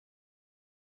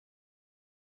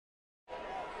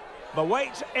The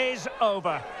wait is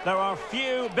over. There are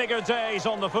few bigger days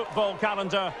on the football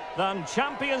calendar than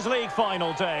Champions League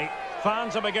final day.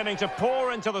 Fans are beginning to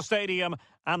pour into the stadium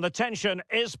and the tension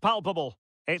is palpable.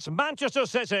 It's Manchester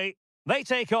City. They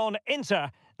take on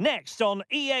Inter next on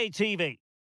EA TV.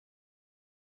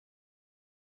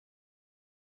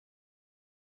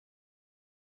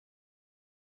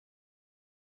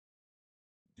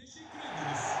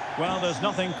 Well, there's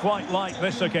nothing quite like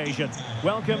this occasion.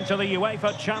 Welcome to the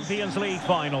UEFA Champions League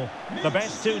final. The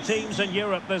best two teams in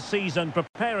Europe this season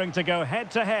preparing to go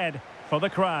head-to-head for the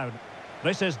crown.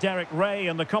 This is Derek Ray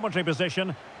in the commentary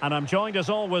position, and I'm joined as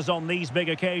always on these big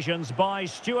occasions by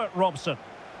Stuart Robson.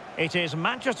 It is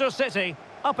Manchester City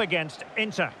up against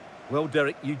Inter. Well,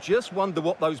 Derek, you just wonder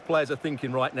what those players are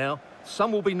thinking right now.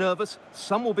 Some will be nervous,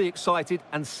 some will be excited,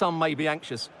 and some may be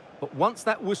anxious. But once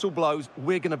that whistle blows,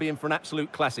 we're going to be in for an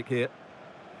absolute classic here.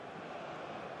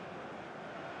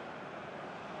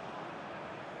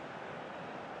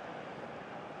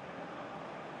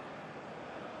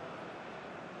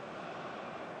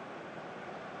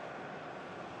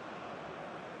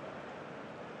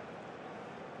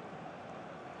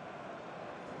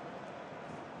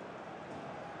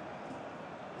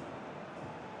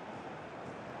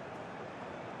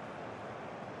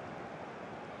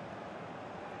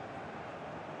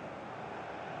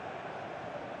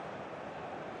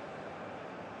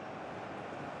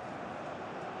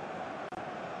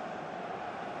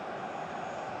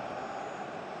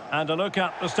 And a look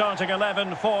at the starting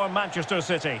 11 for Manchester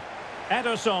City.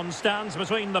 Ederson stands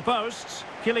between the posts.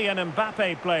 Kylian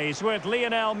Mbappe plays with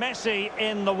Lionel Messi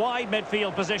in the wide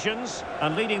midfield positions.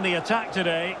 And leading the attack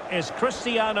today is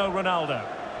Cristiano Ronaldo.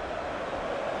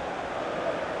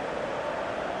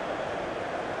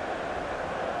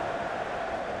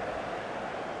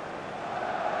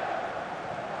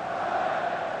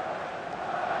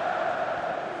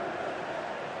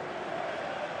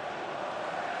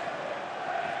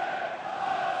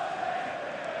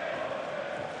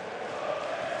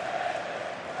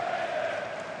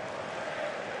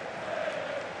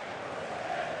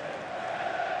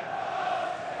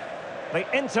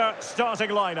 The Inter starting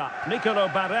lineup. Nicolo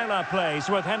Barella plays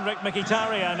with Henrik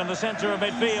Mkhitaryan in the centre of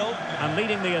midfield. And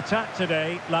leading the attack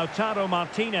today, Lautaro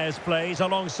Martinez plays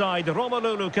alongside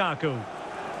Romelu Lukaku.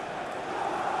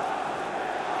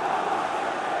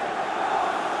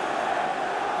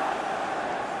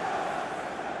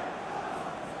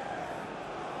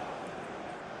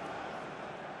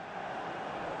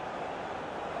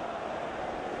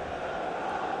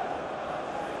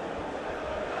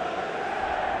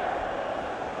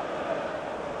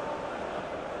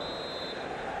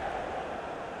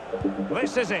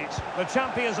 This is it, the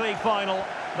Champions League final.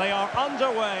 They are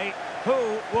underway.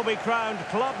 Who will be crowned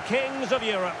club kings of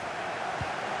Europe?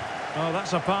 Oh,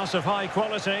 that's a pass of high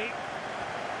quality.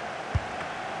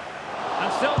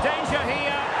 And still danger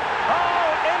here.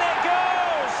 Oh, in it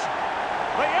goes!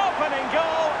 The opening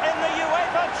goal in the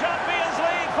UEFA Champions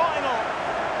League final.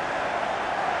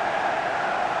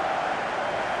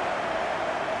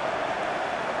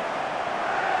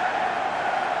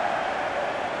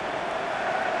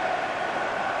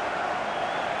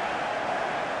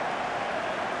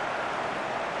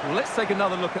 Well, let's take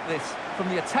another look at this. From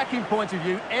the attacking point of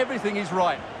view, everything is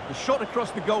right. The shot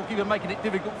across the goalkeeper making it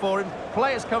difficult for him.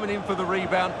 Players coming in for the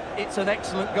rebound. It's an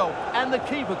excellent goal. And the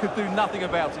keeper could do nothing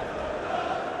about it.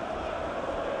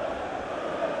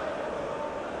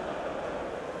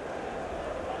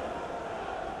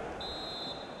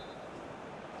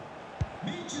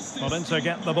 Well, Inter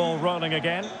get the ball rolling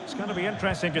again. It's going to be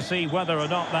interesting to see whether or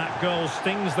not that goal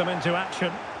stings them into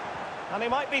action. And he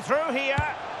might be through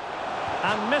here.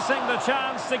 And missing the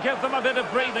chance to give them a bit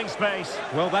of breathing space.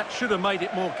 Well, that should have made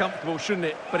it more comfortable, shouldn't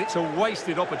it? But it's a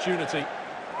wasted opportunity.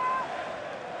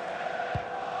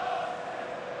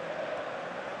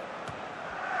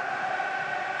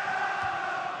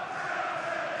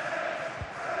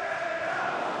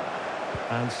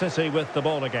 And City with the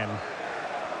ball again.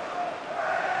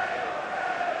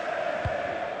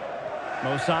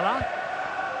 Mo Salah.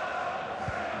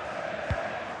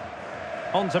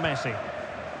 On to Messi.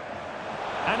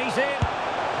 And he's in.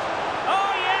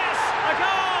 Oh, yes! A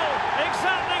goal!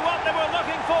 Exactly what they were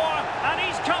looking for, and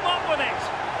he's come up with it.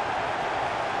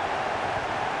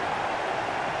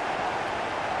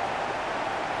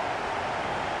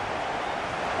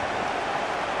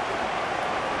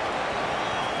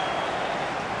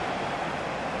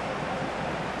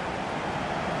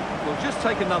 We'll just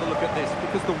take another look at this,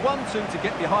 because the 1-2 to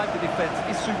get behind the defence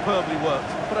is superbly worked.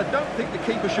 But I don't think the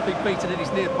keeper should be beaten in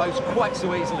his near post quite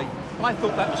so easily. I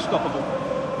thought that was stoppable.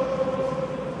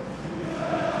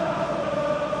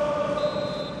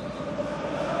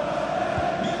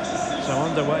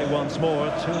 underway once more.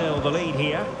 2-0 the lead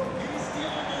here.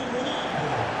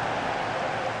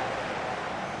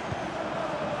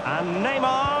 And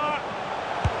Neymar.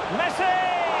 Messi!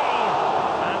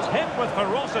 And hit with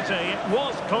ferocity. It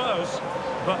was close,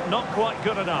 but not quite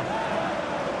good enough.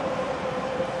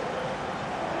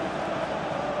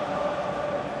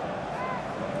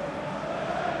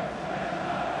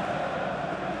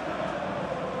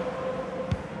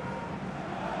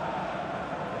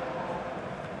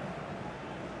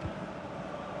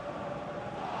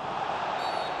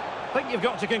 I think you've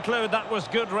got to conclude that was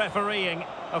good refereeing.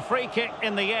 A free kick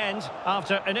in the end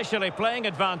after initially playing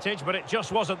advantage, but it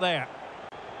just wasn't there.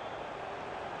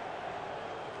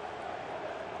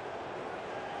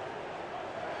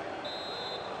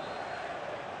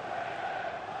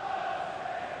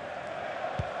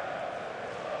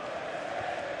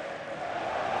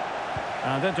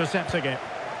 And intercepting it.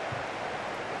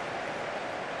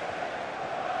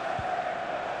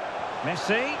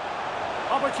 Messi.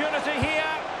 Opportunity here.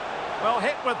 Well,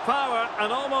 hit with power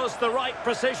and almost the right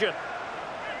precision.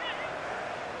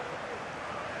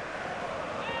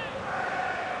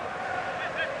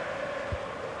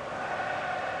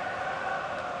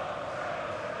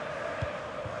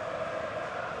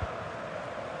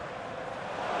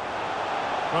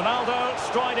 Ronaldo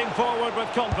striding forward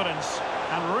with confidence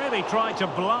and really tried to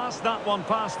blast that one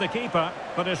past the keeper,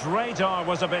 but his radar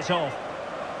was a bit off.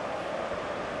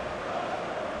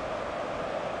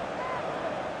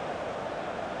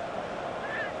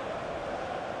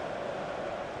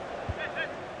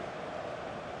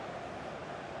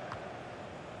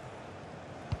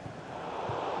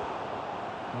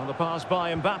 Well, the pass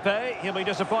by Mbappe, he'll be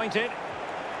disappointed.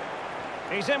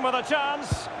 He's in with a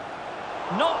chance.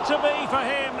 Not to be for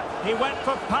him. He went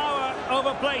for power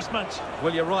over placement.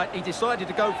 Well, you're right. He decided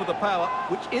to go for the power,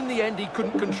 which in the end he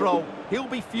couldn't control. He'll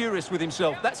be furious with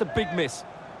himself. That's a big miss.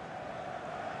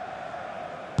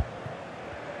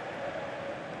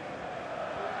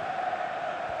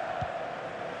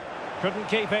 Couldn't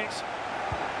keep it.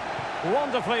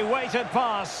 Wonderfully weighted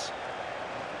pass.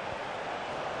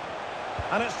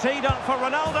 And it's teed up for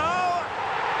Ronaldo.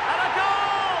 And a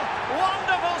goal!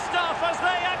 Wonderful stuff as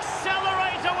they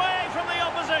accelerate away from the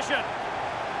opposition.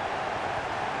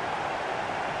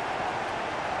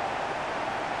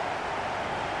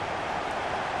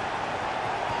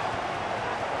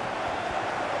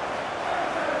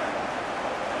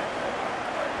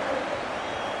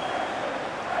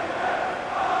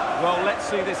 Well, let's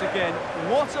see this again.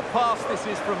 What a pass this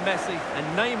is from Messi,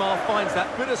 and Neymar finds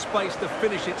that bit of space to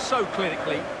finish it so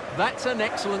clinically. That's an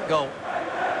excellent goal.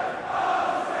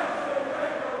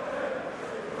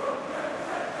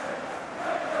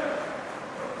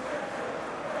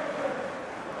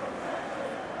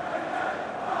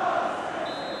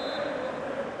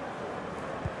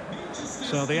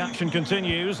 So the action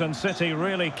continues and City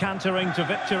really cantering to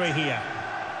victory here.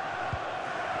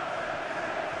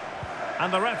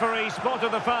 And the referee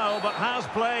spotted the foul, but has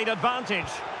played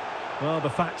advantage. Well, the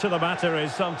fact of the matter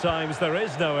is sometimes there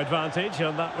is no advantage,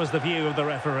 and that was the view of the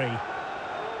referee.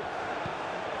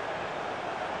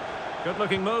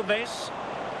 Good-looking move, this.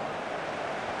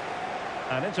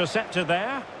 And intercepted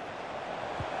there.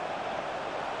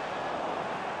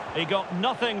 He got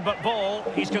nothing but ball.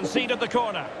 He's conceded the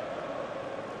corner.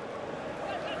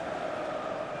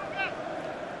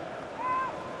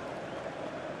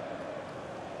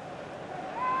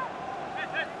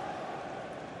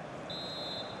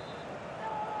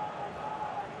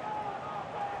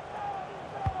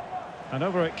 And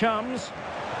over it comes.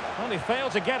 Well, he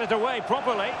failed to get it away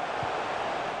properly.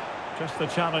 Just the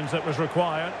challenge that was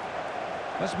required.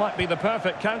 This might be the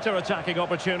perfect counter-attacking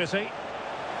opportunity.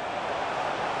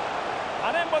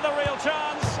 And in with a real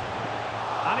chance.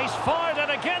 And he's fired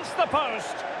it against the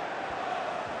post.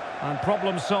 And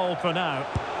problem solved for now.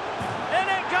 In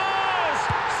it goes!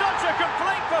 Such a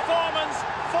complete performance.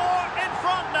 4 in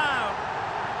front now.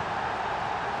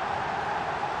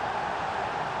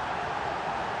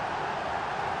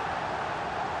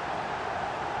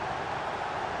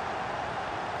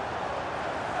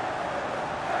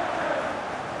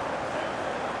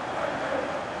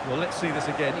 Well, let's see this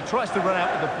again. He tries to run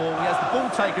out with the ball. He has the ball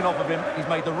taken off of him. He's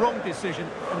made the wrong decision,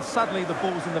 and suddenly the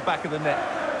ball's in the back of the net.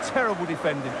 Terrible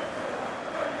defending.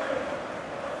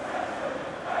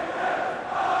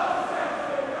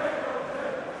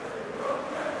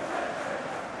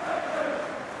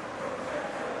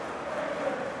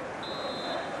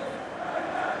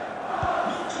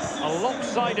 A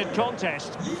lopsided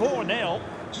contest, 4-0.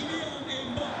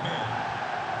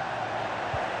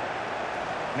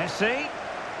 Messi.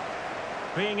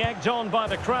 Being egged on by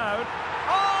the crowd.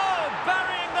 Oh,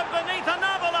 burying them beneath an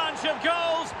avalanche of goals.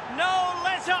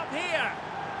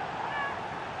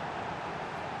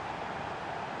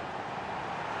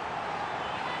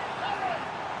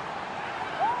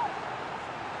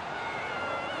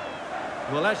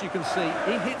 Well, as you can see,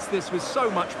 he hits this with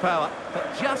so much power,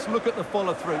 but just look at the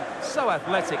follow-through. So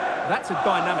athletic. That's a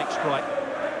dynamic strike.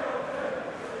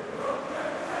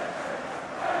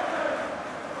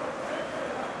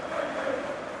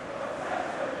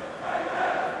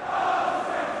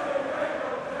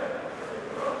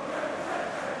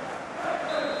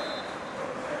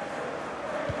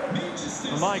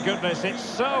 My goodness, it's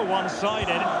so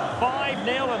one-sided.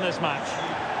 5-0 in this match.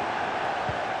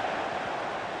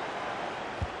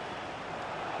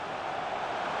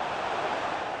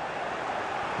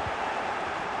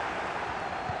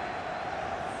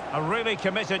 A really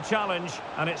committed challenge,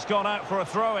 and it's gone out for a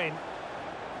throw-in.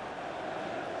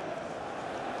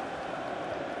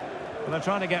 They're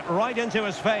trying to get right into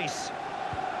his face.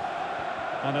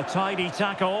 And a tidy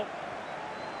tackle.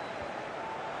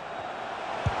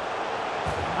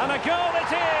 And a goal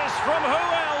it is from who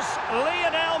else?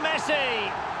 Lionel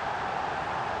Messi.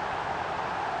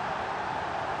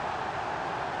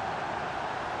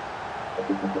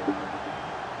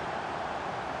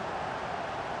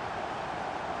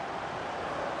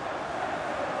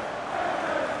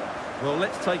 Well,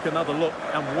 let's take another look.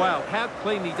 And wow, how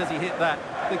cleanly does he hit that?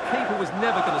 The keeper was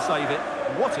never going to save it.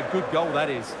 What a good goal that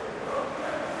is.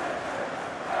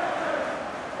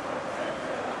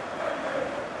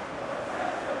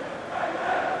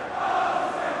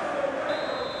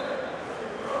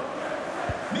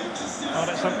 Well,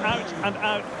 it's an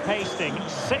out-and-out pasting.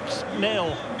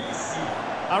 6-0.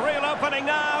 A real opening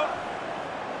now.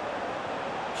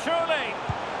 Surely.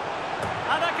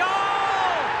 And a goal!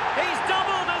 He's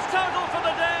doubled his total for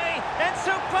the day. It's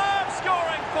superb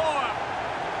scoring form.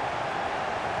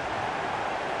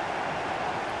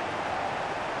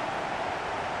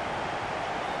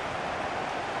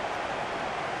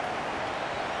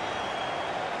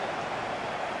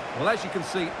 Well, as you can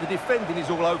see, the defending is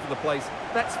all over the place.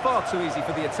 That's far too easy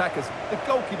for the attackers. The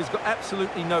goalkeeper's got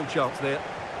absolutely no chance there.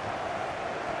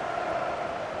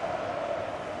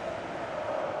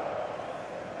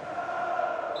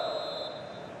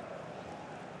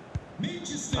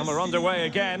 And we're underway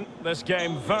again. This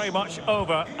game very much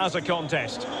over as a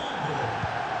contest.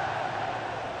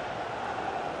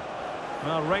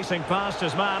 Well, racing past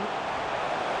his man.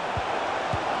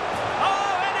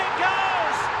 Oh, and it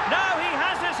goes! Now he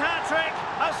has his hat-trick.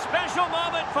 A special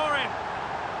moment for him.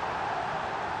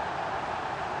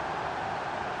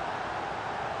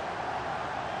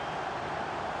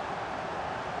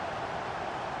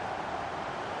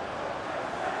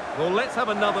 Well, let's have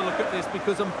another look at this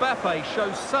because Mbappe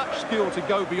shows such skill to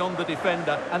go beyond the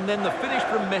defender, and then the finish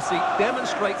from Messi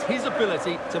demonstrates his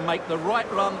ability to make the right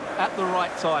run at the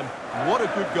right time. What a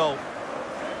good goal.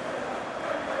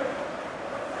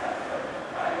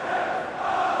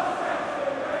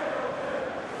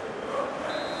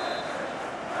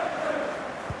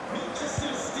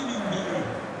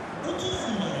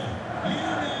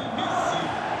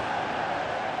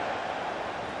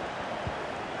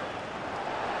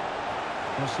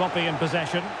 Sloppy in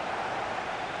possession.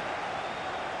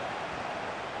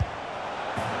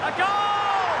 A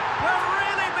goal! We're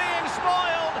really being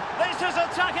spoiled. This is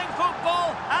attacking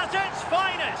football at its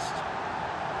finest.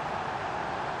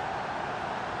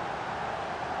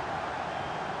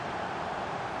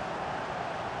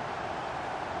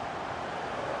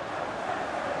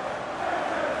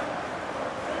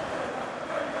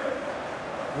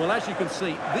 Well, as you can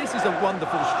see, this is a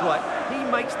wonderful strike. He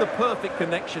makes the perfect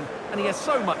connection, and he has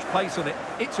so much pace on it.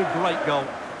 It's a great goal.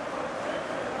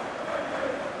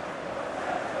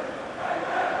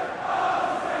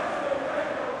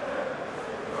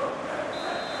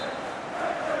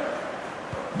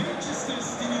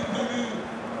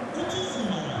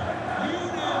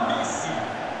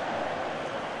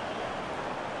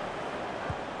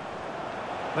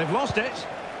 They've lost it.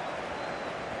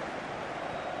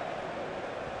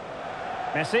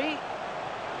 Messi.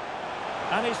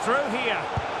 And he's through here.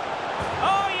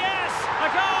 Oh, yes! A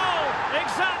goal!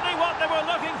 Exactly what they were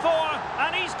looking for,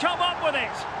 and he's come up with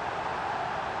it.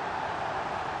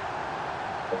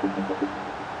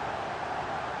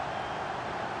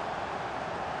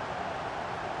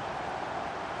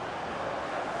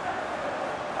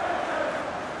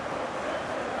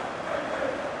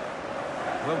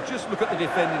 Well, just look at the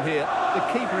defending here. The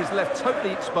keeper is left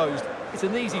totally exposed. It's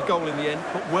an easy goal in the end,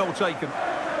 but well taken.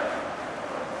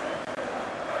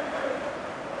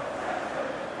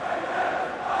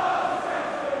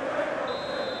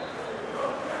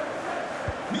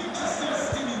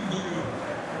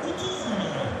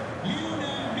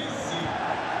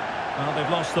 Well,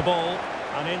 they've lost the ball.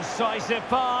 An incisive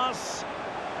pass.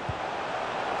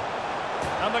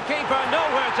 And the keeper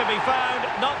nowhere to be found.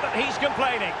 Not that he's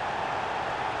complaining.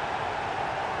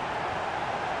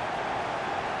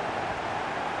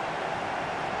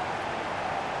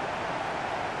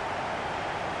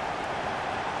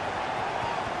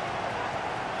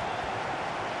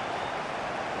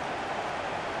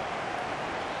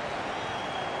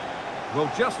 Well,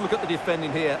 just look at the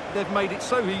defending here. They've made it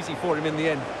so easy for him in the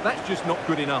end. That's just not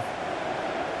good enough.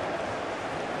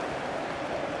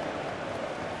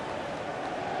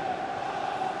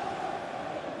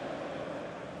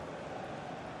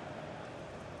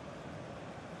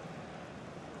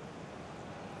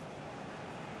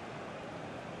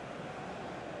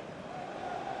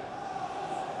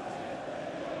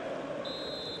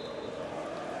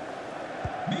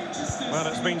 Well,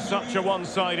 it's been such a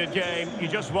one-sided game. You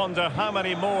just wonder how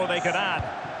many more they could add.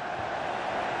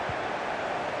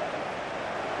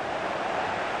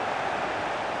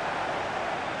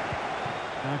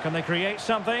 Now can they create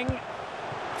something?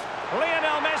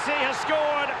 Lionel Messi has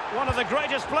scored. One of the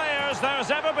greatest players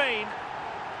there's ever been.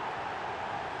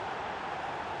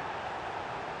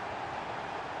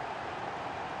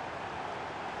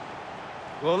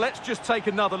 Well, let's just take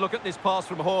another look at this pass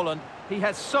from Haaland. He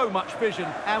has so much vision,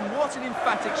 and what an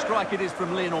emphatic strike it is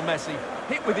from Lionel Messi.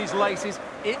 Hit with his laces,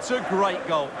 it's a great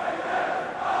goal.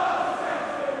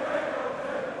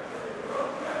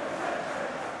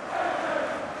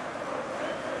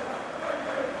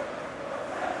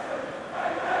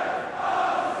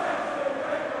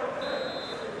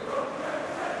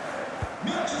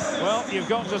 Well, you've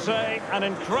got to say, an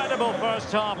incredible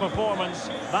first-half performance.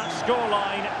 That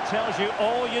scoreline tells you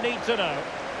all you need to know.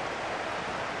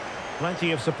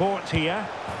 Plenty of support here.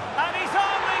 And he's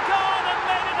only gone and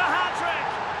made it a hat-trick!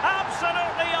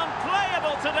 Absolutely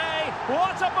unplayable today.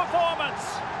 What a performance!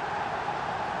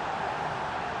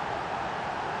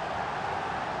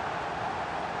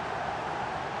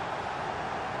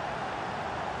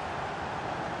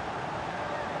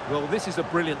 Well, this is a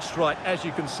brilliant strike, as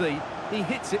you can see. He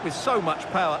hits it with so much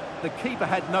power. The keeper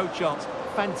had no chance.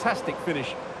 Fantastic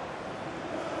finish.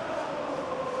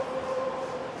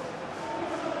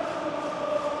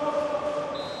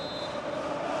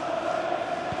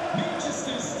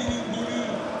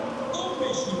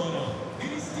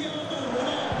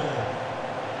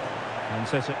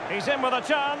 He's in with a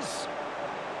chance.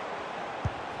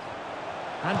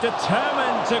 And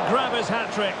determined to grab his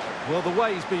hat-trick. Well, the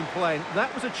way he's been playing,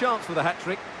 that was a chance for the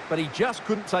hat-trick, but he just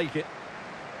couldn't take it.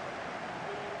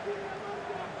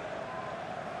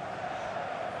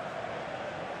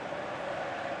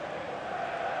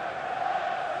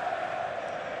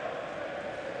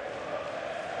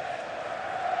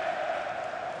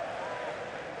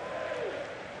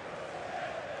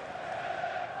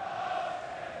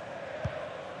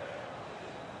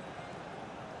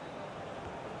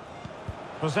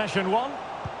 Possession one.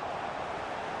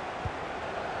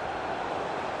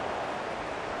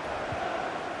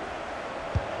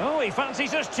 Oh, he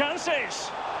fancies his chances.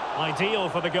 Ideal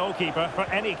for the goalkeeper, for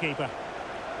any keeper.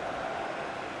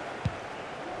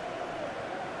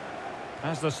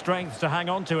 Has the strength to hang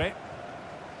on to it.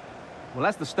 Well,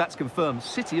 as the stats confirm,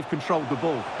 City have controlled the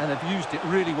ball and have used it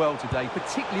really well today,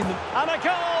 particularly in the... And a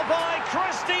goal by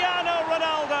Cristiano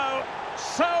Ronaldo.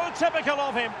 So typical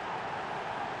of him.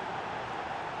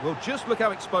 Well, just look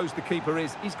how exposed the keeper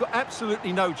is. He's got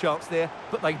absolutely no chance there,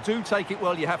 but they do take it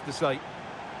well, you have to say.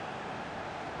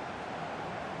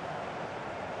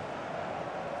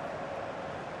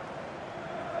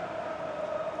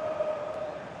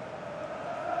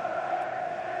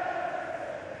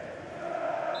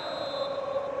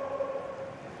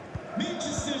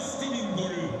 Manchester City'nin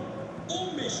golü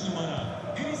 15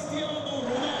 numara Cristiano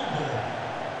Ronaldo.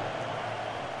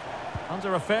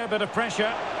 Under a fair bit of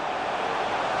pressure.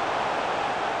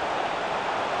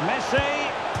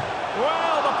 Messi.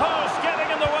 Well, the post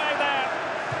getting in the way there.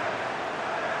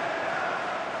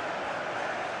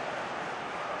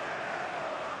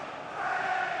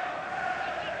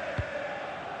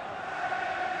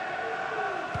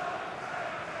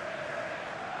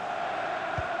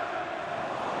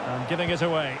 And giving it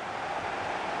away.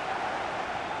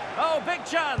 Oh, big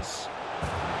chance.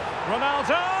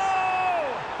 Ronaldo!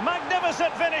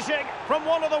 Magnificent finishing from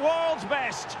one of the world's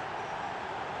best.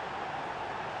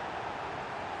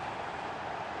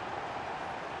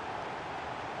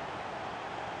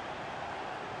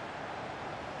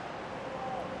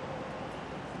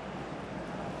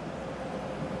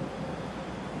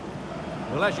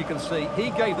 Well, as you can see, he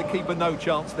gave the keeper no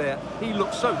chance there. He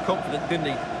looked so confident, didn't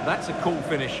he? That's a cool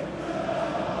finish.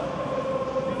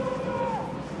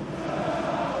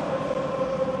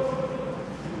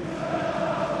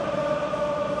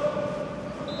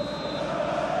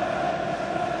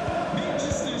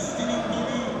 Manchester City'nin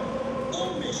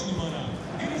golü 15 numara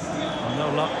Cristiano.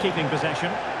 No luck keeping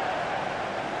possession.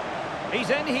 He's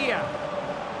in here.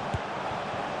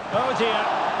 Oh dear,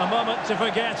 a moment to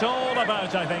forget all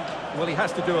about, I think. Well, he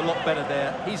has to do a lot better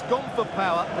there. He's gone for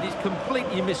power, but he's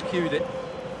completely miscued it.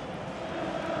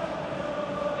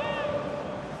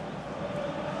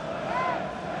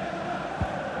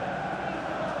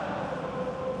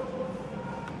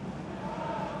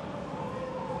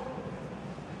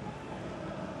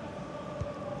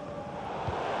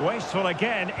 Wasteful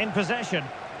again in possession.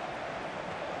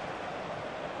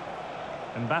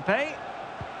 Mbappe.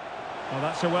 Well,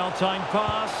 that's a well-timed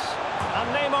pass. And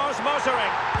Neymar's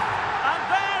motoring. And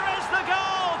there is the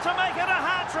goal to make it a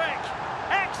hat-trick.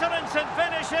 Excellence in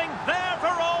finishing, there for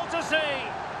all to see.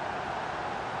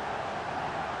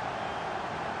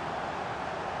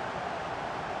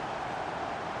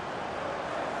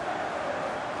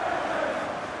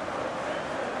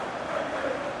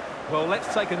 Well,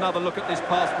 let's take another look at this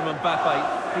pass from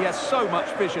Mbappe. He has so much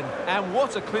vision, and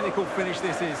what a clinical finish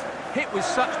this is. Hit with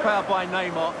such power by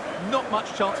Neymar, not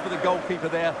much chance for the goalkeeper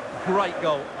there. Great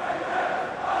goal.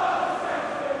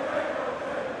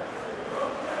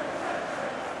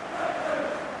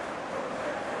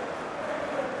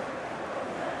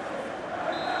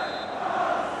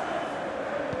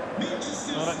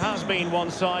 Well, it has been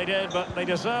one-sided, but they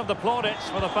deserve the plaudits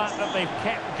for the fact that they've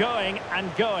kept going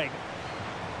and going.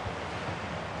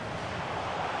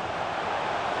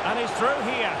 And he's through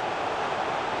here.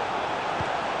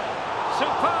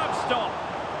 Superb stop.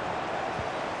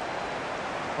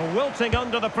 Wilting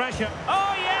under the pressure.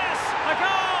 Oh, yes! A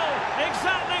goal!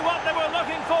 Exactly what they were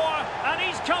looking for, and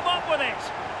he's come up with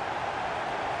it.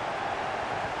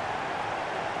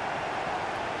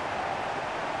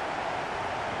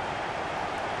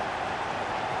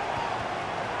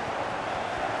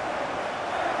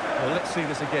 Well, let's see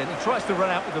this again. He tries to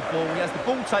run out with the ball. He has the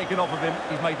ball taken off of him.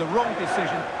 He's made the wrong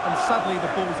decision, and suddenly the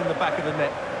ball's in the back of the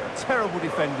net. Terrible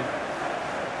defending.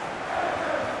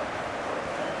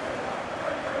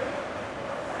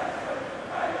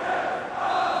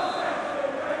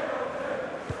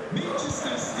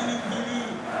 Manchester City'nin golü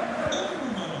 10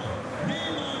 numara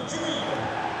Neymar Jr.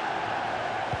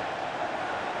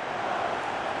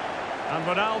 And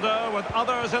Ronaldo with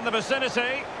others in the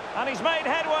vicinity, and he's made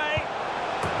headway.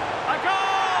 A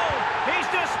goal! He's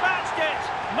dispatched it,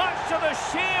 much to the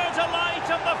sheer delight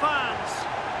of the fans.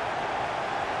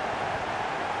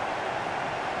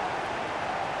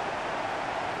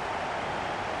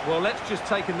 Well, let's just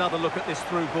take another look at this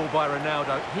through ball by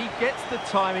Ronaldo. He gets the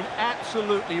timing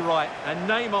absolutely right, and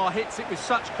Neymar hits it with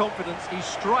such confidence. He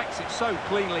strikes it so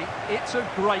cleanly. It's a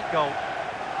great goal.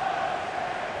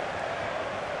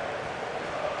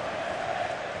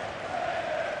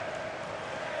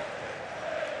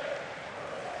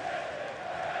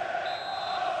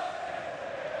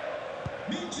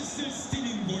 Manchester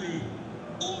City'nin golü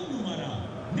 10 numara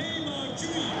Neymar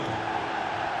Jr.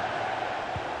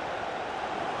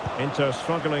 Inter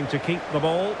struggling to keep the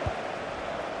ball.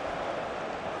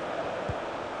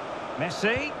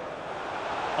 Messi.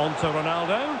 On to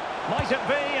Ronaldo. Might it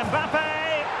be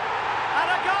Mbappe? And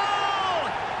a goal!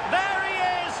 There he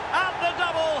is at the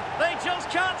double. They just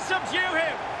can't subdue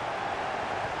him.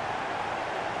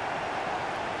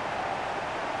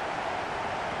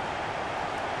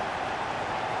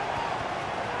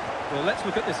 Well, let's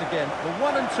look at this again. The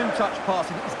 1- and 2-touch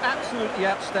passing is absolutely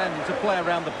outstanding to play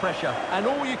around the pressure. And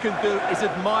all you can do is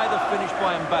admire the finish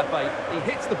by Mbappe. He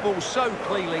hits the ball so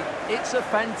cleanly. It's a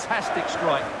fantastic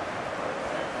strike.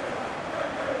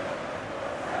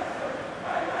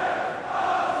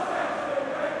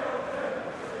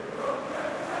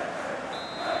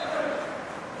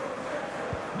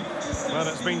 Well,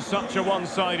 it's been such a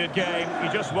one-sided game.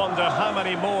 You just wonder how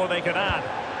many more they could add.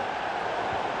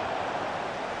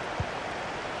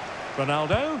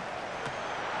 Ronaldo.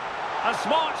 A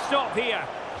smart stop here.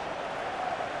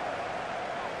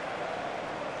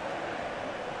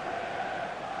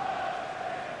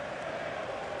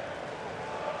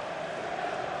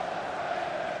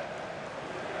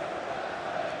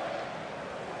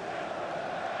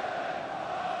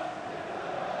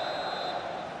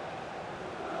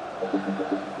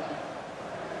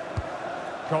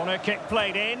 Corner kick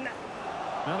played in.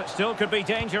 Well, it still could be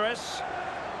dangerous.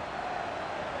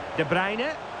 De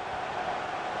Bruyne.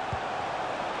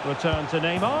 Return to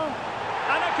Neymar.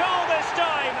 And a goal this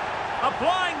time.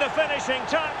 Applying the finishing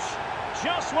touch.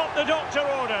 Just what the doctor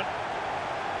ordered.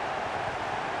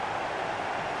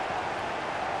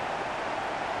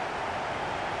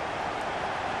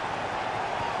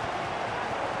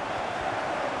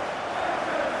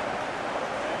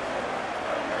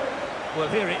 Well,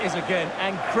 here it is again,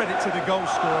 and credit to the goal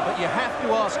scorer, but you have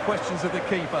to ask questions of the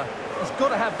keeper. He's got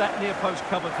to have that near post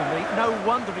covered for me. No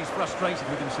wonder he's frustrated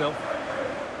with himself.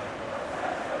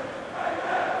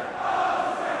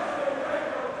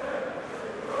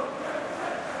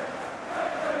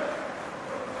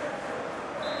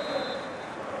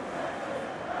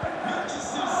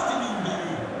 Manchester City'nin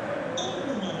golü 10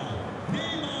 numara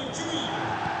Neymar Jr.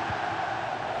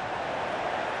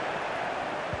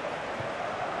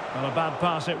 Well, a bad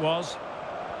pass it was.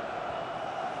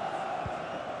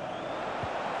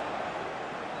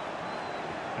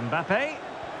 Mbappe.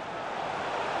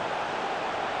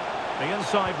 The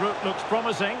inside route looks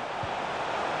promising.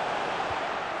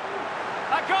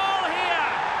 A goal here,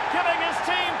 giving his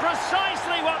team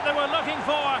precisely what they were looking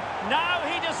for. Now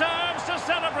he deserves to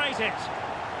celebrate it.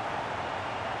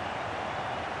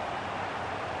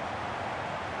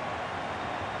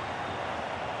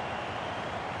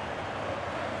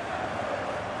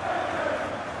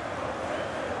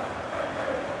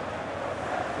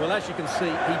 Well, as you can see,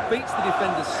 he beats the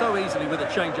defenders so easily with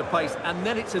a change of pace, and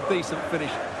then it's a decent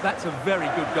finish. That's a very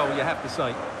good goal, you have to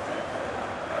say.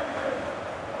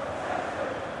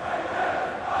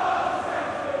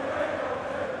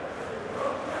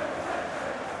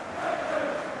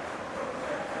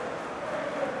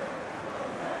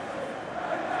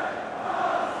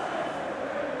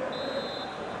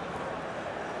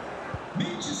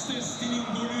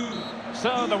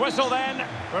 So the whistle then,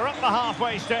 we're at the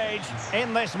halfway stage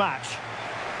in this match.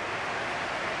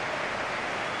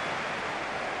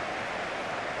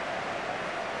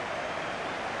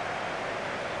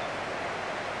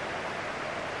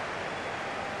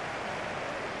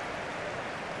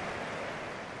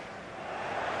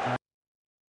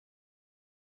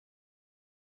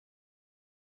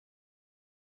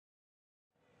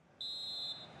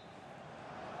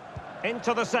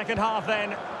 Into the second half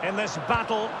then, in this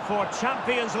battle for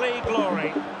Champions League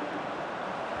glory.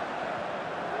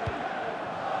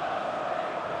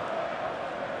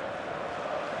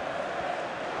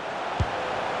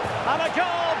 And a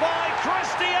goal by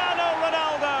Cristiano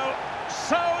Ronaldo.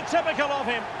 So typical of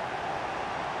him.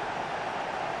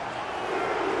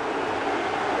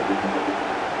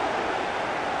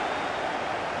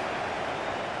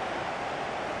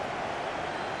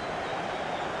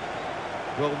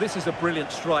 Well, this is a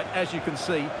brilliant strike, as you can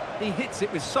see. He hits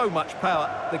it with so much power.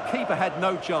 The keeper had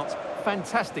no chance.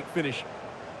 Fantastic finish.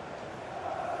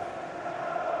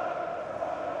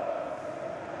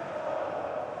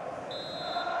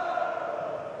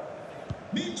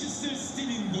 Manchester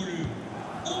City'nin golü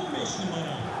 15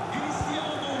 numara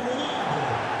Cristiano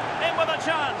Ronaldo. In with a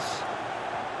chance.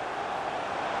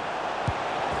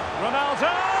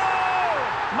 Ronaldo!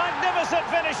 Magnificent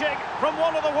finishing from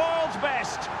one of the world's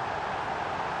best.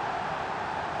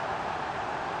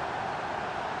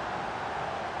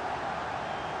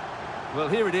 Well,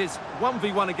 here it is,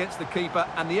 1v1 against the keeper,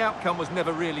 and the outcome was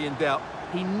never really in doubt.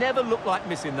 He never looked like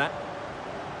missing that.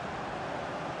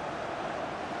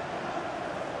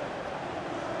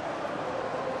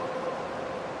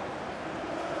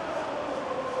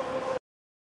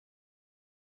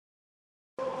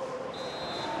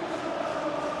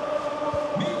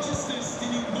 Manchester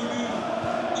City'nin golü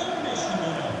 15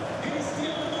 numara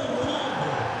Cristiano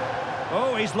Ronaldo.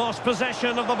 Oh, he's lost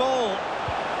possession of the ball.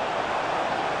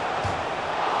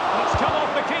 It's come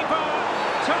off the keeper.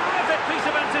 Terrific piece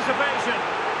of anticipation.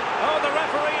 Oh, the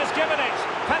referee has given it.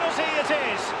 Penalty it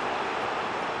is.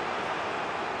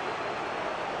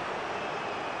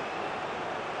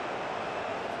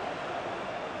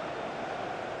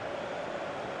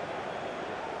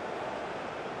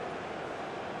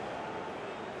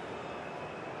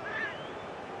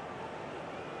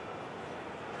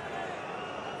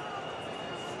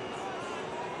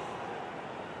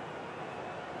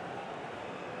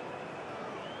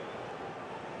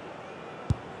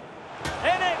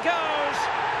 In it goes.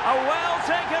 A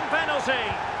well-taken penalty.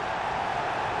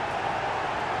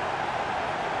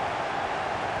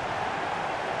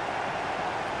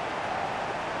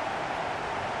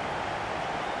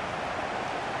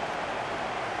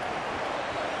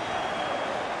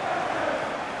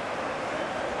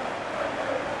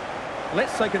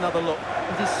 Let's take another look.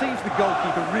 He deceives the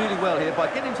goalkeeper really well here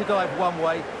by getting to dive one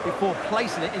way before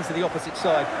placing it into the opposite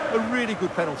side. A really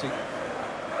good penalty.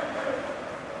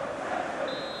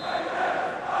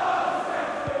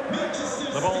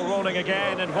 The ball rolling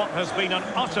again in what has been an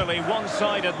utterly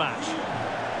one-sided match.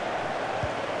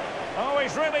 Oh,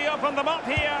 he's really opened them up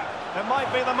here. It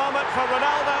might be the moment for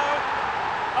Ronaldo.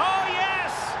 Oh,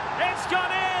 yes! It's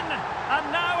gone in!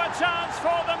 And now a chance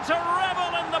for them to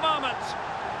revel in the moment.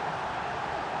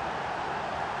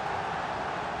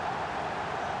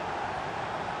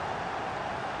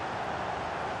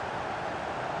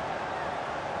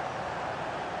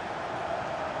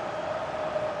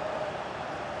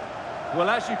 Well,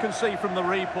 as you can see from the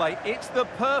replay, it's the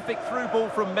perfect through ball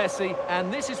from Messi,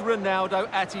 and this is Ronaldo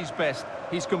at his best.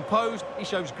 He's composed, he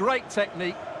shows great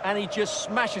technique, and he just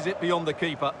smashes it beyond the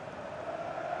keeper.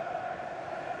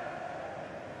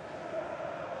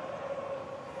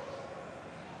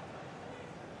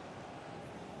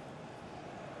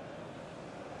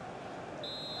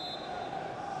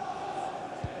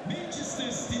 Manchester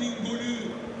City'nin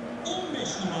golü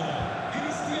 15 numara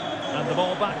Cristiano. And the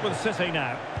ball back with City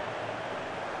now.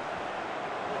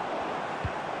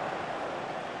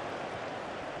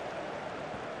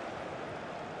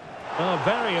 Oh,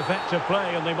 very effective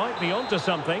play, and they might be onto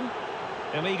something.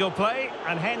 Illegal play,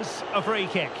 and hence a free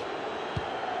kick.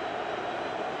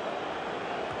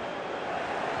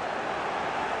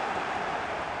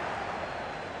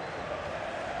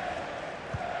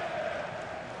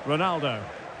 Ronaldo.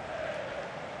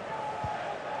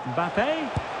 Mbappe.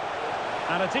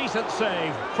 And a decent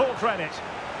save. Full credit.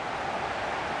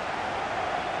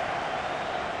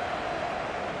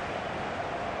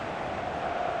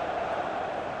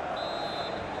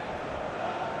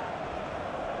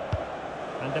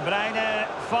 And De Bruyne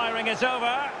firing it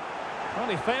over. Well,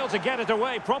 he failed to get it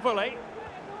away properly.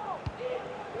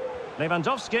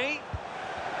 Lewandowski.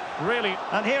 Really.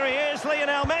 And here he is,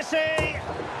 Lionel Messi.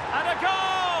 And a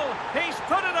goal! He's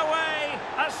put it away.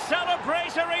 A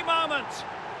celebratory moment.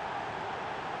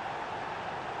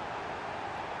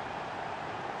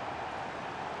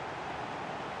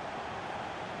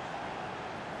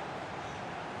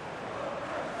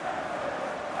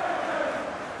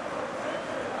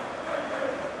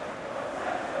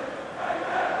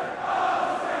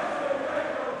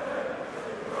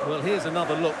 Well, here's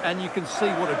another look, and you can see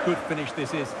what a good finish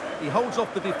this is. He holds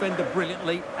off the defender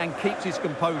brilliantly and keeps his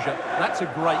composure. That's a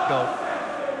great goal.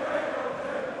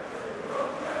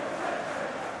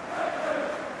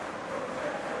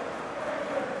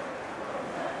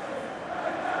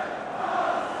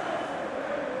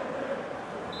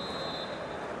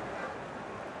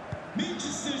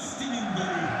 Manchester City'nin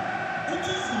golü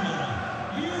 30 numara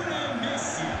Lionel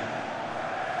Messi.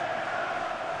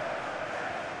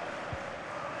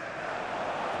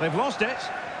 They've lost it.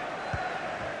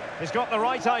 He's got the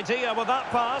right idea with that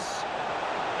pass.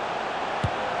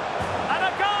 And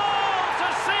a goal to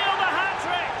seal the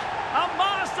hat-trick! A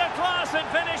masterclass in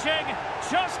finishing.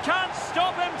 Just can't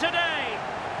stop him today.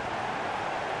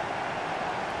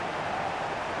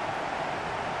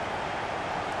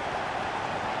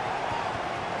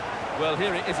 Well,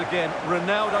 here it is again.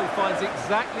 Ronaldo finds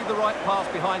exactly the right pass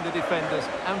behind the defenders,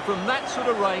 and from that sort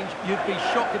of range, you'd be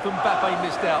shocked if Mbappe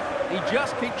missed out. He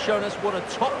just keeps showing us what a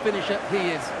top finisher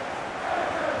he is.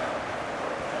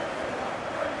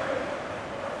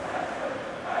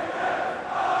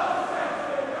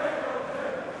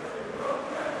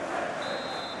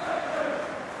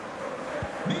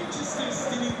 Manchester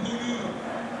City'nin golü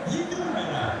 7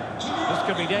 numara. This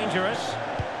could be dangerous.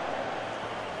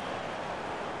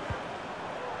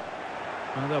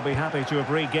 And they'll be happy to have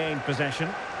regained possession.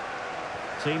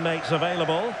 Teammates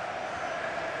available.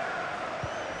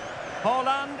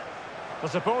 Haaland. The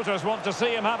supporters want to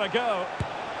see him have a go.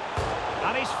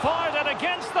 And he's fired it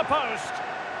against the post.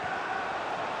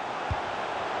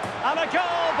 And a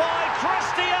goal by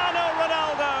Cristiano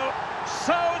Ronaldo.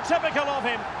 So typical of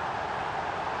him.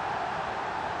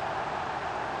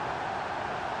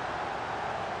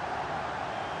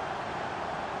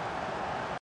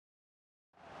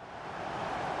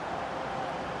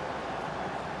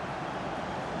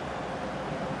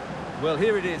 Well,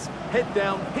 here it is. Head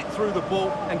down, hit through the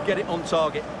ball and get it on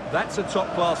target. That's a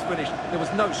top-class finish. There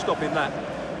was no stopping that.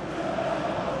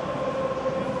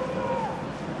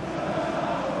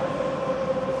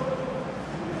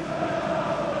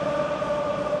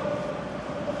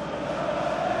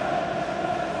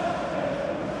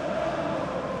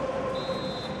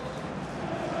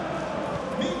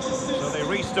 So they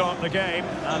restart the game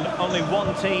and only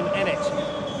one team in it.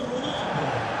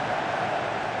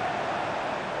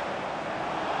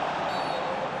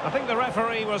 I think the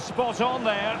referee was spot on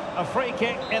there. A free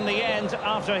kick in the end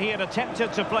after he had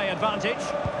attempted to play advantage.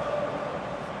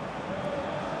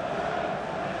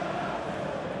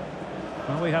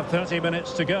 Well, we have 30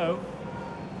 minutes to go.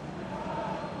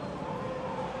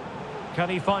 Can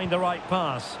he find the right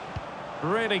pass?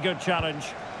 Really good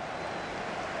challenge.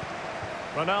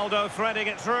 Ronaldo threading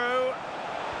it through.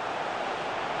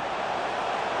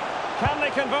 Can they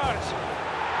convert?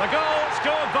 The goal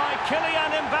scored by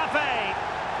Kylian Mbappe.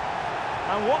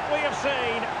 And what we have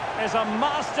seen is a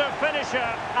master finisher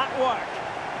at work.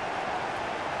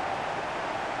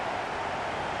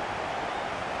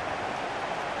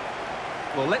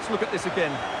 Well, let's look at this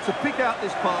again. To pick out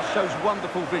this pass shows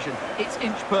wonderful vision. It's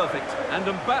inch perfect. And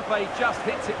Mbappe just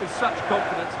hits it with such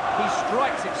confidence. He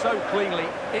strikes it so cleanly.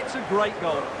 It's a great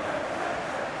goal.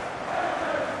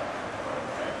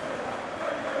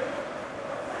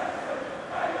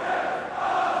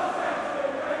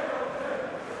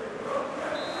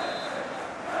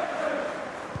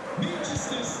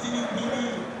 Manchester City'nin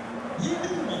golü 7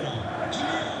 numara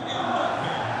Kylian Mbappe.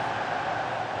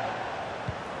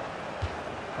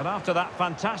 And after that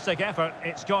fantastic effort,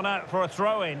 it's gone out for a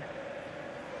throw-in.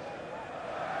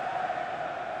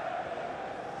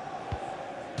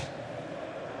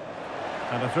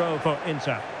 And a throw for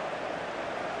Inter.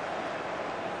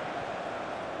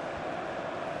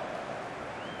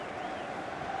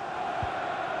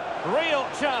 Real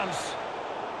chance.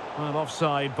 Well,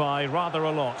 offside by rather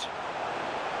a lot.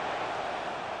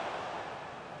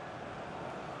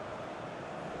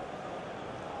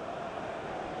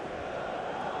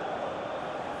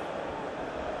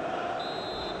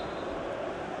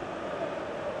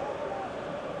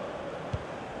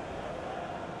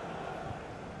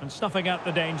 And snuffing out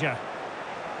the danger.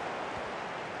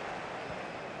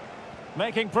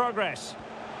 Making progress.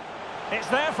 It's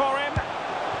there for him.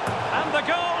 And the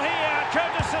goal here,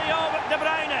 courtesy of De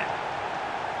Bruyne.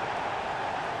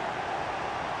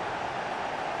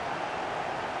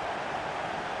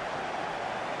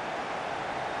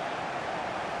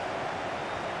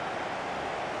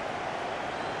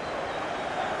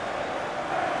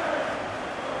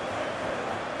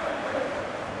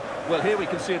 Well, here we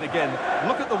can see it again.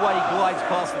 Look at the way he glides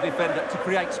past the defender to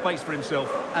create space for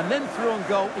himself. And then through on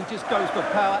goal, he just goes for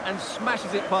power and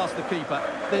smashes it past the keeper.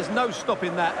 There's no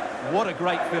stopping that. What a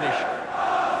great finish.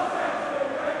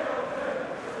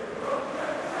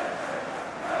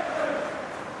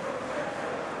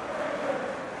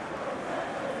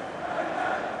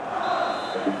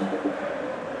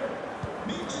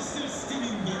 Manchester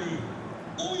City'nin golü.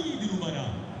 17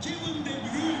 numara Kevin De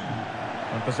Bruyne.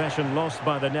 And possession lost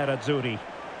by the Nerazzurri.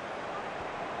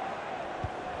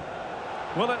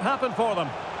 Will it happen for them?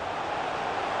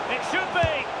 It should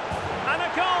be. And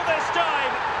a goal this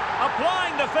time.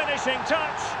 Applying the finishing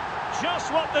touch.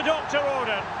 Just what the doctor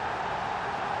ordered.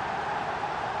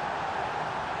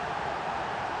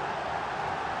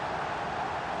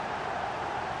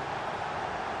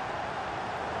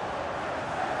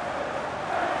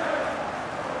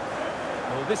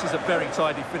 Well, this is a very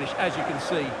tidy finish, as you can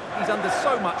see. He's under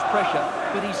so much pressure,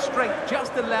 but his strength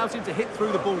just allows him to hit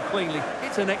through the ball cleanly.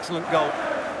 It's an excellent goal.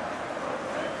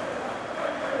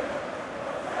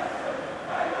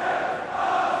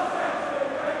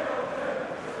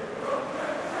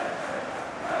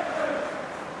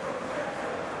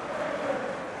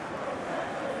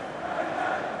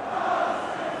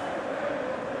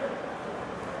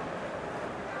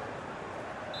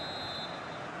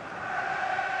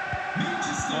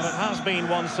 Well, it has been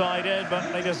one-sided,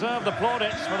 but they deserve the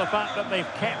plaudits for the fact that they've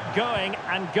kept going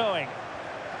and going.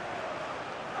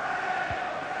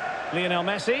 Lionel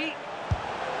Messi.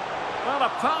 Well, a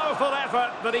powerful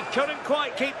effort, but he couldn't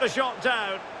quite keep the shot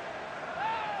down.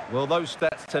 Well, those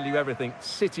stats tell you everything.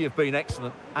 City have been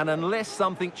excellent, and unless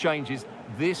something changes,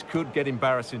 this could get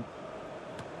embarrassing.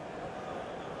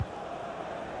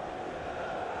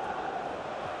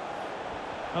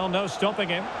 Well, no stopping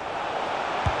him.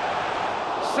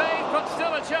 Saved, but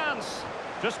still a chance.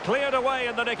 Just cleared away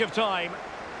in the nick of time.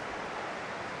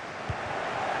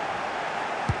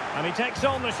 And he takes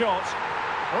on the shot.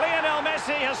 Lionel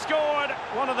Messi has scored.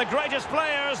 One of the greatest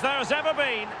players there's ever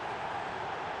been.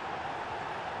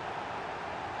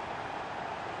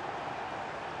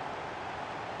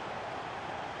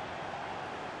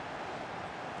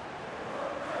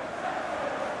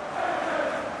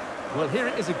 Well, here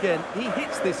it is again. He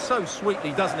hits this so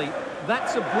sweetly, doesn't he?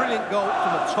 That's a brilliant goal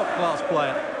from a top-class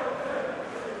player.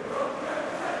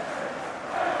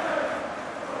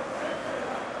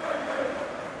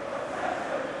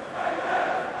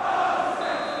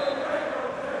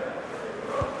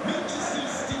 Manchester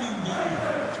City'nin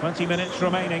golü. 20 minutes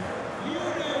remaining.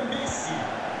 Lionel Messi.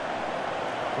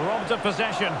 Robbed of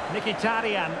possession.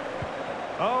 Mkhitaryan.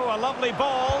 Oh, a lovely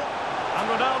ball. And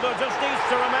Ronaldo just needs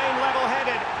to remain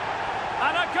level-headed.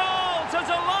 And a goal to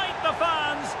delight the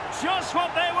fans. Just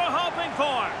what they were hoping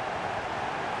for.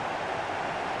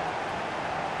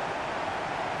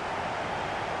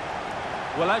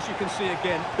 Well, as you can see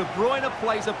again, De Bruyne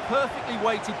plays a perfectly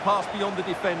weighted pass beyond the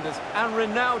defenders, and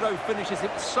Ronaldo finishes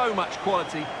it with so much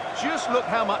quality. Just look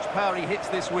how much power he hits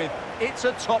this with. It's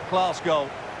a top-class goal.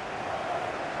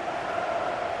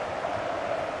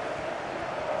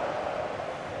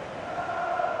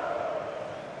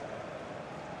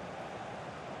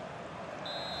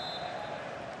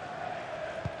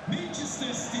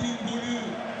 Manchester City'nin golü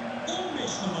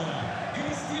 15 numara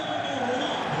Cristiano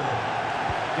Ronaldo.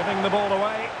 Giving the ball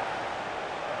away.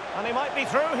 And he might be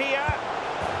through here.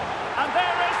 And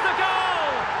there is the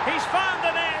goal! He's found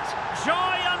the net.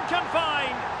 Joy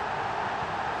unconfined.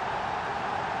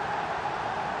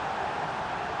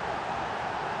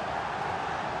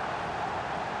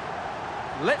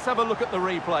 Let's have a look at the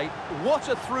replay. What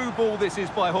a through ball this is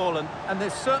by Haaland, and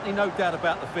there's certainly no doubt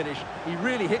about the finish. He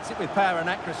really hits it with power and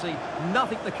accuracy.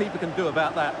 Nothing the keeper can do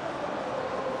about that.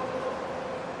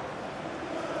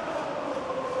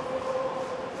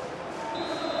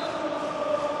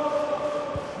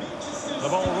 The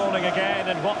ball rolling again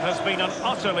in what has been an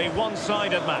utterly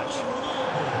one-sided match.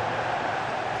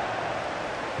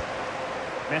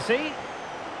 Messi.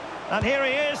 And here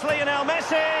he is, Lionel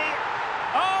Messi.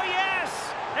 Oh,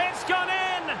 yes! It's gone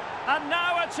in! And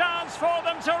now a chance for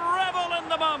them to revel in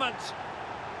the moment.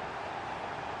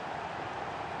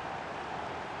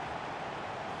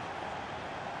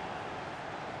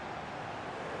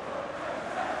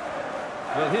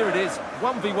 Well, here it is,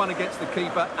 1v1 against the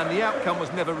keeper, and the outcome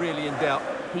was never really in doubt.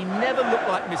 He never looked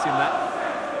like missing that.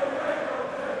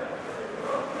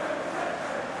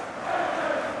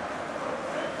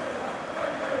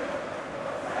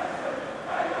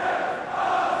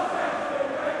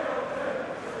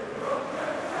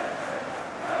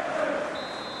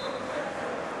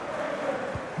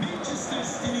 Manchester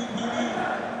City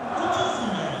Lionel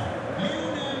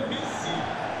Messi.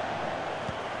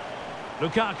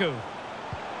 Lukaku.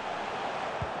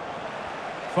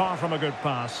 Far from a good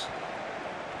pass.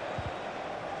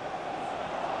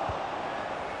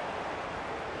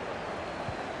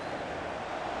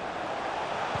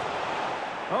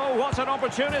 Oh, what an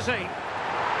opportunity.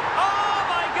 Oh,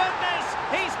 my goodness!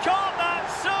 He's caught that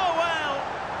so well!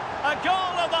 A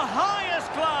goal of the highest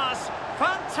class.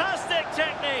 Fantastic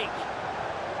technique.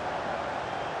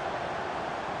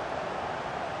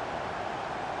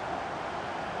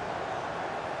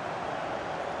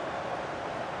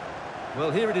 Well,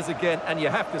 here it is again, and you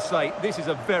have to say, this is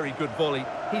a very good volley.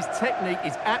 His technique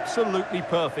is absolutely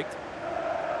perfect.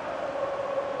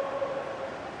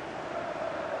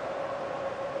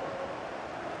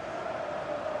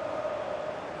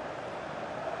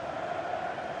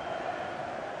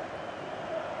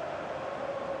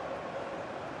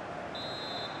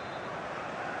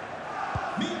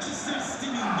 Manchester City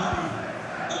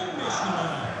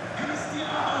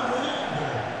Cristiano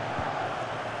Ronaldo.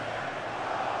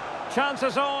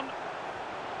 Chances on.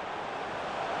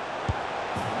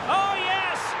 Oh,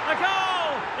 yes! A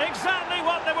goal! Exactly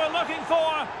what they were looking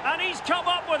for, and he's come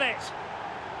up with it.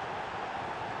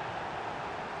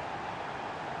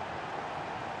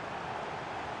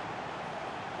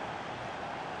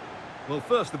 Well,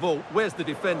 first of all, where's the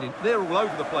defending? They're all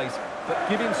over the place, but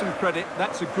give him some credit.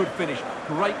 That's a good finish.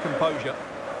 Great composure.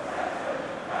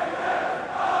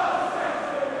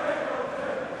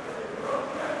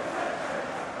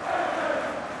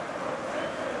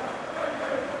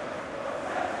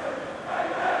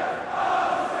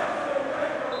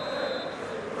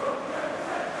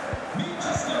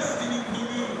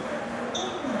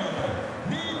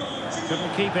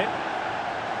 Couldn't keep it.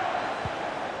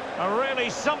 A really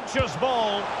sumptuous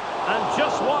ball, and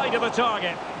just wide of a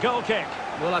target. Goal kick.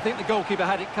 Well, I think the goalkeeper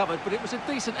had it covered, but it was a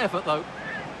decent effort, though.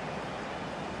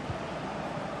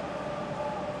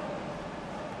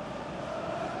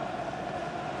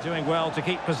 Doing well to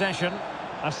keep possession.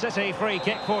 A City free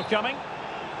kick forthcoming.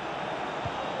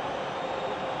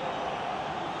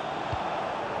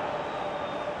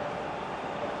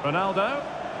 Ronaldo.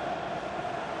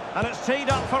 And it's teed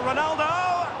up for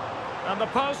Ronaldo. And the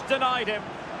post denied him.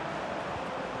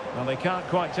 Well, they can't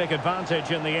quite take advantage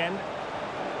in the end.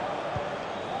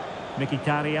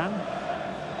 Mkhitaryan.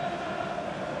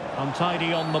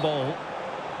 Untidy on the ball.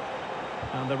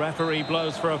 And the referee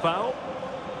blows for a foul.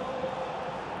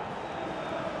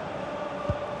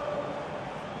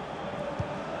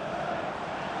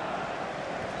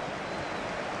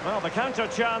 Well, the counter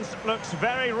chance looks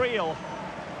very real.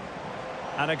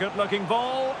 And a good-looking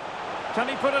ball. Can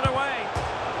he put it away?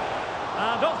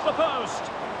 And off the post.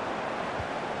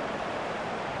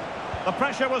 The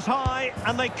pressure was high,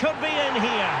 and they could be in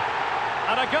here.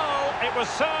 And a goal, it was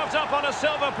served up on a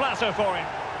silver platter for him.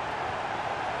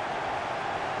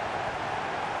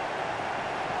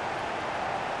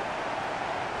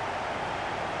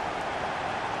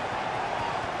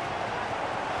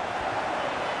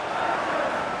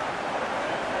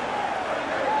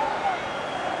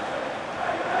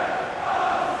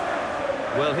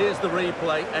 Well, here's the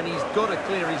replay, and he's got to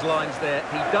clear his lines there.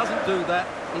 He doesn't do that.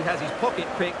 He has his pocket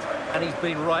picked, and he's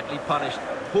been rightly punished.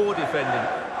 Poor defending.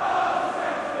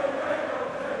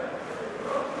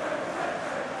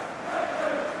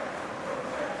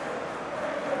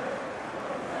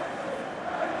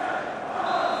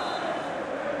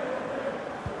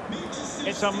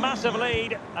 It's a massive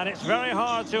lead, and it's very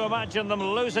hard to imagine them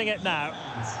losing it now.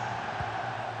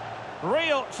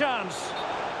 Real chance.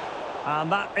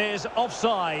 And that is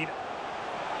offside.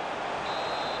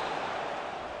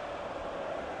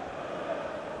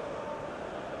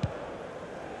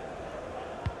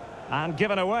 And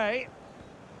given away.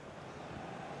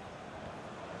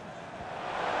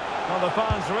 Well, the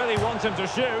fans really want him to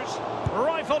shoot.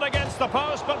 Rifled against the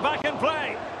post, but back in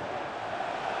play.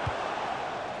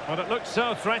 Well, it looked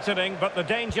so threatening, but the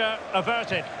danger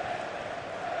averted.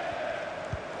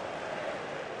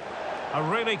 A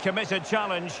really committed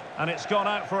challenge, and it's gone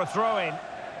out for a throw-in.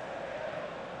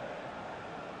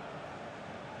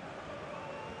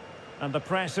 And the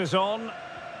press is on.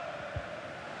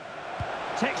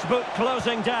 Textbook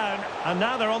closing down, and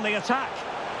now they're on the attack.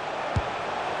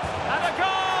 And a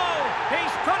goal!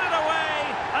 He's put it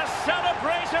away! A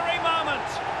celebratory moment!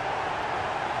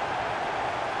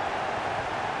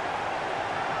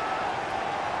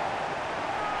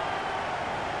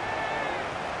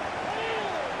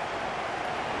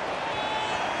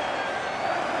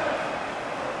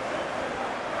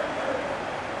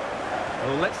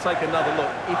 Well, let's take another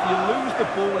look. If you lose the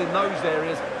ball in those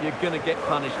areas, you're going to get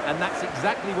punished, and that's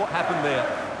exactly what happened there.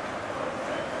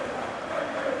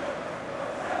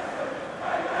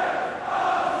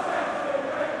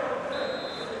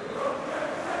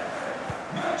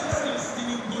 Manchester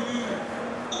City'nin golü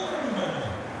 10 numara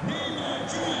Neymar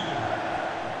Jr.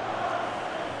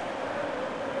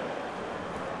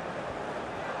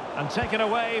 And taken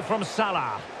away from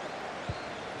Salah.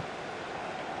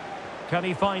 Can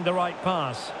he find the right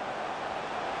pass?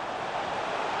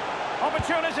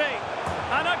 Opportunity!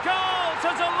 And a goal to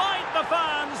delight the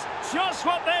fans! Just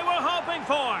what they were hoping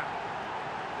for!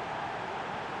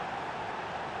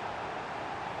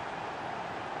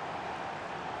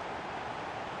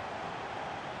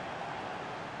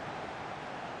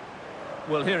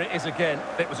 Well, here it is again.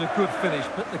 It was a good finish,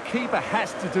 but the keeper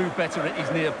has to do better at his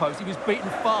near post. He was beaten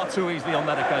far too easily on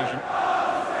that occasion.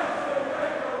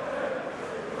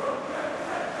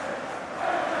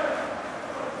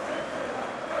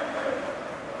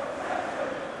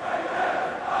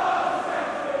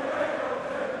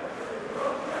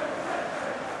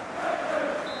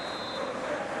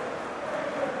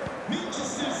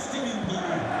 Manchester City'nin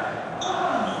golü 10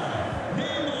 numara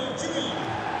Neymar Jr.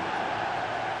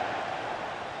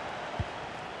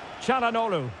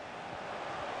 Çalhanoğlu.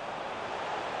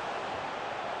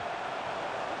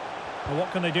 Well,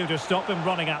 what can they do to stop him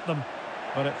running at them?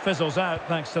 But it fizzles out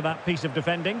thanks to that piece of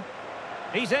defending.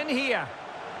 He's in here.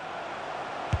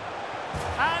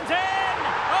 And in!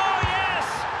 Oh, yes!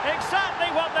 Exactly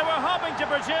what they were hoping to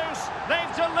produce.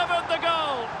 They've delivered the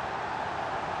goal.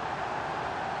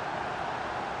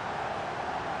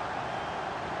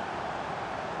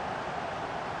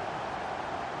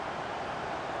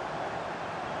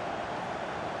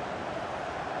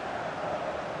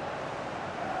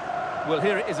 Well,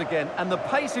 here it is again, and the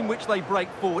pace in which they break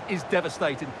forward is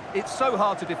devastating. It's so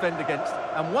hard to defend against,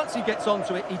 and once he gets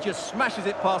onto it, he just smashes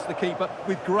it past the keeper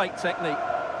with great technique.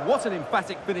 What an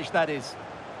emphatic finish that is.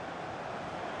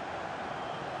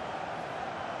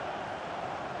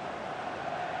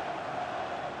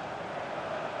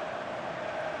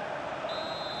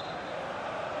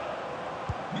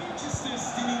 Manchester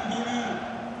City'nin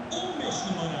golü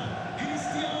 15 numara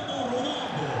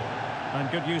Ronaldo. And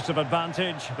good use of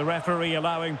advantage, the referee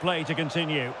allowing play to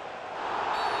continue.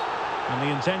 And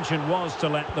the intention was to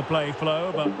let the play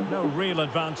flow, but no real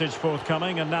advantage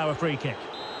forthcoming, and now a free kick.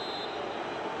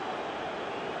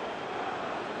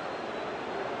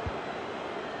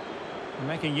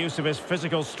 Making use of his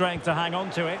physical strength to hang on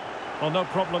to it. Well, no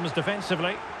problems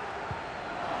defensively.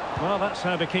 Well, that's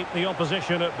how to keep the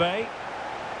opposition at bay.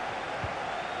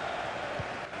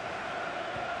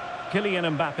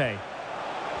 Kylian Mbappe.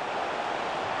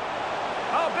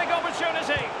 Oh, big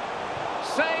opportunity.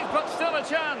 Save, but still a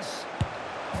chance.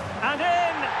 And in,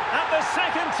 at the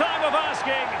second time of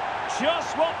asking,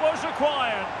 just what was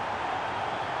required.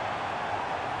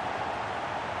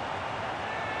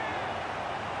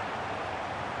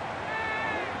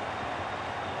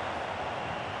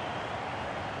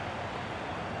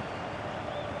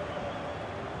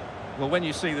 Well, when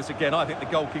you see this again, I think the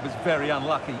goalkeeper's very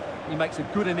unlucky. He makes a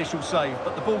good initial save,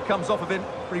 but the ball comes off of him,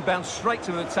 rebounds straight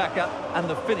to an attacker, and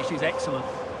the finish is excellent.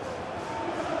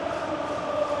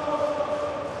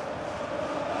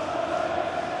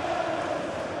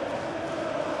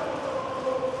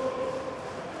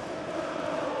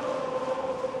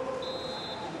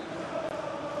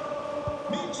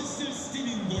 Manchester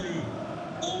City'nin golü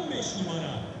 15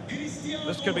 numara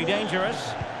This could be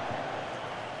dangerous.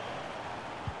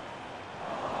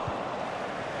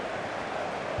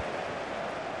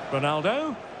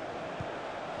 Ronaldo.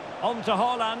 On to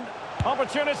Haaland.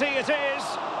 Opportunity it is.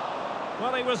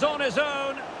 Well, he was on his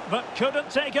own, but couldn't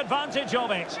take advantage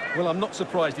of it. Well, I'm not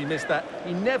surprised he missed that.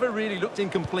 He never really looked in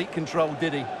complete control,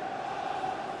 did he?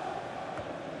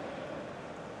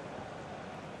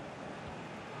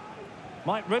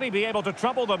 Might really be able to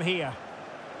trouble them here.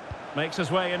 Makes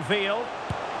his way in field.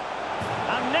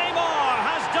 And Neymar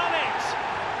has done it!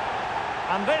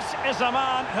 And this is a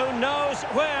man who knows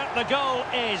where the goal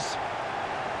is.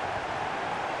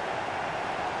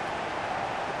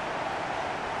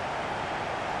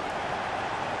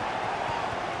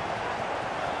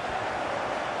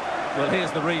 Well,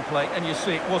 here's the replay, and you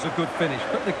see it was a good finish.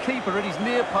 But the keeper at his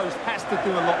near post has to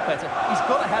do a lot better. He's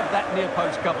got to have that near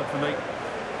post covered for me.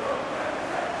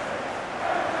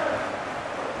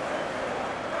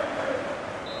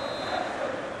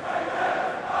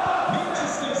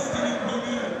 Manchester City'nin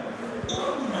golü 10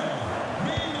 numara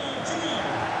Neymar Jr.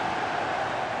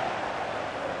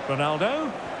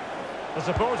 Ronaldo. The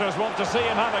supporters want to see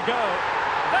him have a go.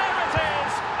 There it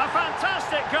is! A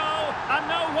fantastic goal, and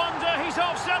no wonder he's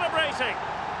off celebrating.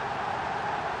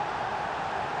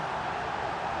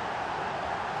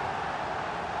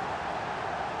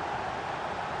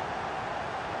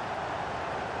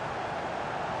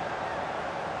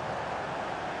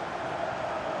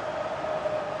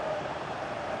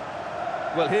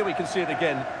 Well, here we can see it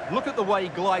again. Look at the way he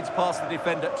glides past the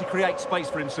defender to create space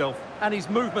for himself. And his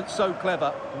movement's so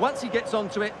clever. Once he gets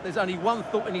onto it, there's only one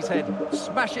thought in his head.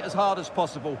 Smash it as hard as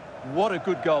possible. What a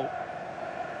good goal.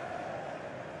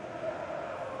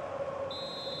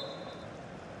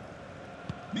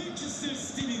 Manchester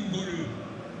City'nin golü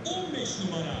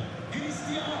 15 numara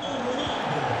Cristiano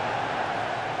Ronaldo.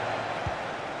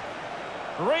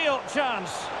 Real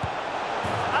chance.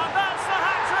 And that's the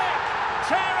hat-trick!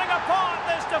 Tearing apart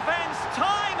this defence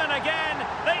time and again.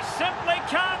 They simply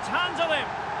can't handle him.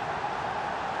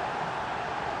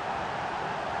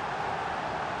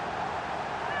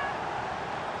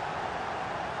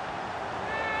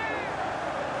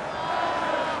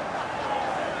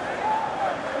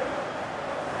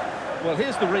 Well,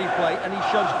 here's the replay, and he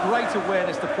shows great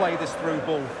awareness to play this through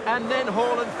ball. And then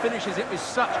Haaland finishes it with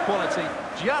such quality.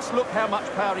 Just look how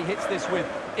much power he hits this with.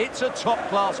 It's a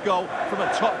top-class goal from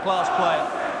a top-class player.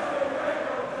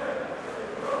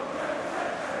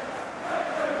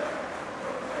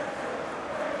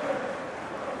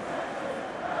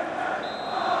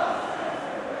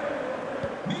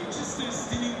 Manchester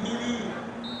City'nin golü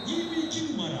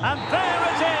 22 numara. And there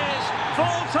it is,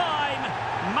 full-time.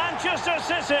 Manchester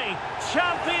City,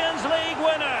 Champions League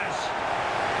winners.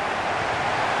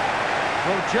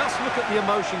 Well, just look at the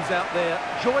emotions out there.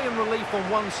 Joy and relief on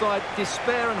one side,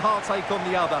 despair and heartache on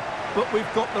the other. But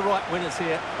we've got the right winners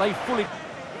here. They fully...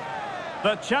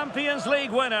 The Champions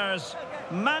League winners,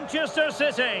 Manchester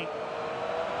City.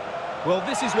 Well,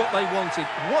 this is what they wanted.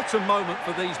 What a moment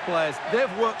for these players.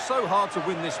 They've worked so hard to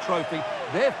win this trophy.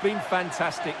 They've been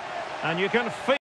fantastic. And you can feel